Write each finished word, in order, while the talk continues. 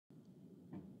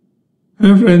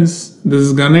Hey friends, this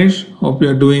is Ganesh. Hope you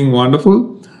are doing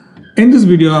wonderful. In this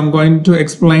video, I'm going to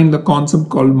explain the concept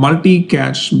called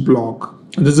multi-catch block.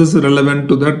 This is relevant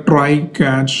to the try,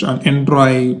 catch, and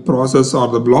end-try process or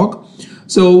the block.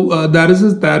 So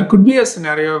there could be a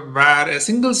scenario where a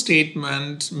single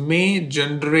statement may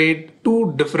generate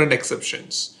two different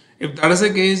exceptions. If that is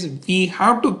the case, we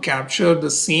have to capture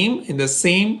the same in the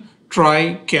same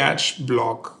try, catch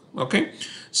block. Okay,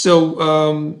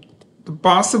 so the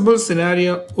possible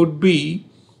scenario would be,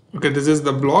 okay, this is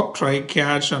the block try,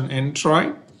 catch, and end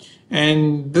try.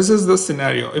 And this is the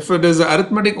scenario. If it is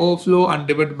arithmetic overflow and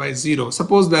divided by 0,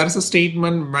 suppose there is a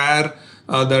statement where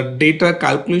the data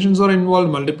calculations are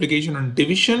involved, multiplication and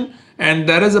division, and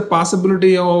there is a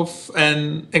possibility of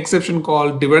an exception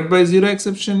called divide by 0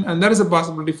 exception, and there is a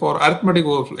possibility for arithmetic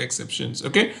overflow exceptions,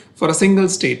 okay, for a single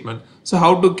statement. So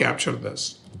how to capture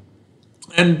this?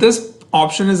 And this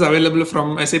option is available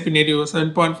from SAP Native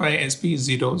 7.5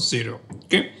 SP00.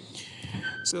 Okay,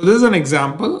 so this is an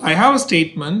example. I have a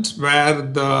statement where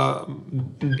the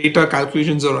data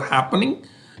calculations are happening.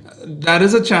 There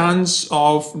is a chance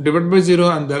of divide by 0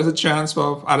 and there is a chance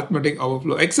of arithmetic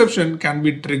overflow exception can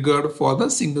be triggered for the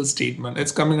single statement.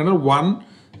 It's coming under one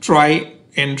try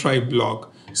end try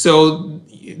block. So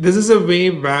this is a way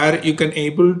where you can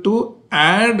able to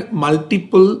add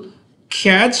multiple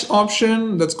catch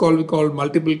option, that's we call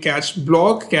multiple catch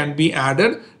block, can be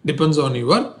added, depends on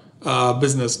your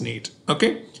business need.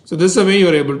 Okay, so this is a way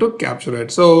you're able to capture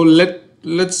it. So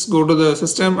let's go to the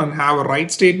system and have a write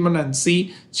statement and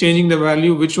see changing the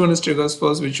value, which one is triggers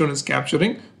first, which one is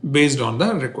capturing based on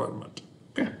the requirement.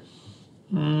 Okay,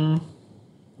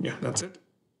 yeah, that's it.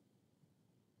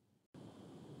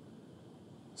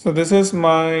 So this is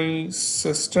my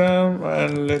system,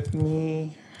 and let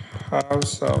me have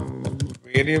some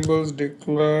variables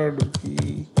declared.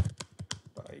 B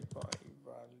type I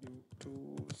value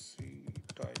 2, C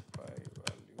type I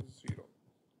value 0.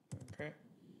 Okay,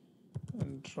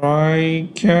 and try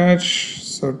catch.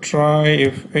 So try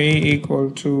if A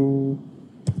equal to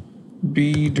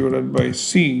B divided by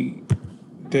C,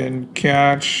 then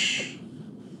catch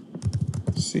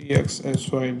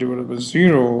CXSY divided by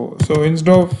 0. So instead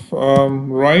of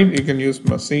write, you can use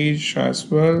message as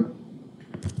well.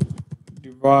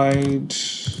 Divide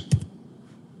 0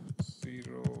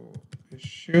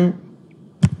 issue.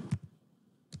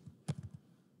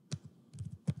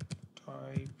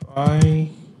 Type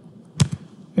I.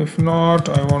 If not,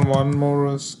 I want one more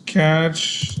as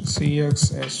catch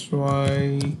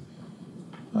CXSY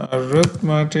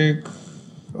arithmetic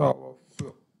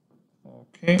overflow.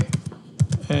 Okay.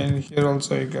 And here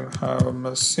also you can have a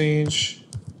message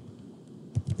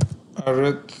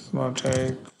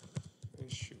arithmetic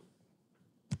issue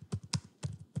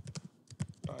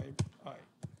type I.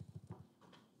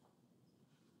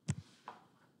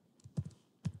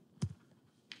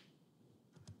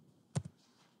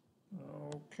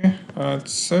 Okay,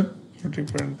 that's it. Pretty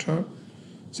printer.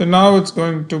 So now it's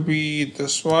going to be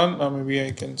this one, or maybe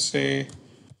I can say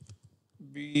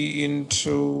B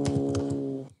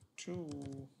into 2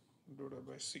 divided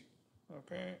by C.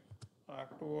 Okay,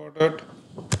 act toward it.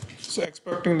 So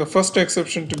expecting the first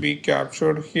exception to be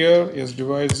captured here is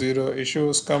divide 0 issue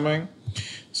is coming.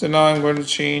 So now I'm going to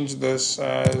change this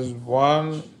as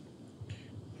 1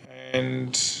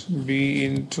 and B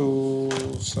into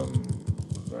some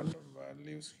random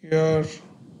values here.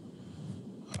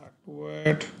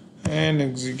 Activate and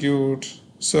execute.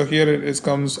 So here it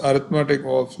comes arithmetic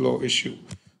overflow issue.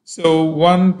 So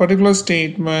one particular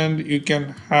statement, you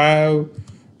can have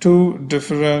two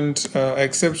different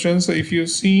exceptions. So if you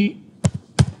see,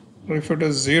 if it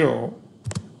is 0,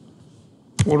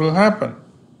 what will happen?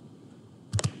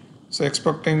 So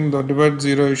expecting the divide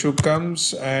 0 issue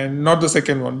comes and not the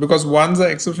second one, because once the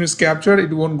exception is captured,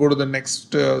 it won't go to the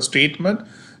next statement.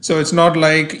 So it's not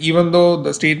like, even though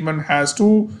the statement has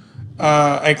two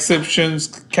exceptions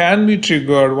can be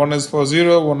triggered, one is for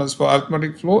 0, one is for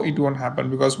arithmetic flow, it won't happen,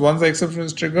 because once the exception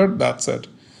is triggered, that's it.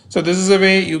 So this is a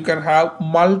way you can have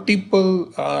multiple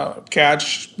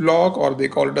catch block, or they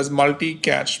call it as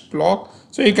multi-catch block.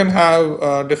 So you can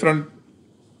have different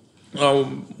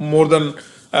more than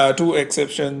two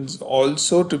exceptions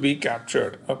also to be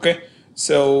captured. Okay,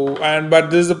 so but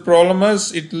this is the problem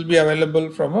is it will be available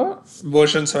from a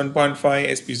version 7.5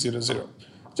 SP00.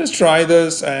 Just try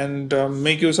this and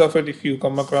make use of it. If you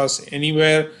come across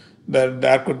anywhere that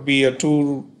there could be a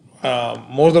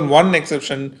more than one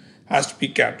exception has to be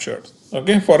captured,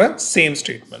 okay, for a same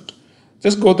statement.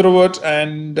 Just go through it,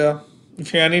 and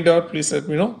if you have any doubt, please let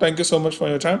me know. Thank you so much for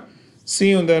your time. See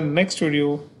you in the next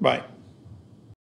video. Bye.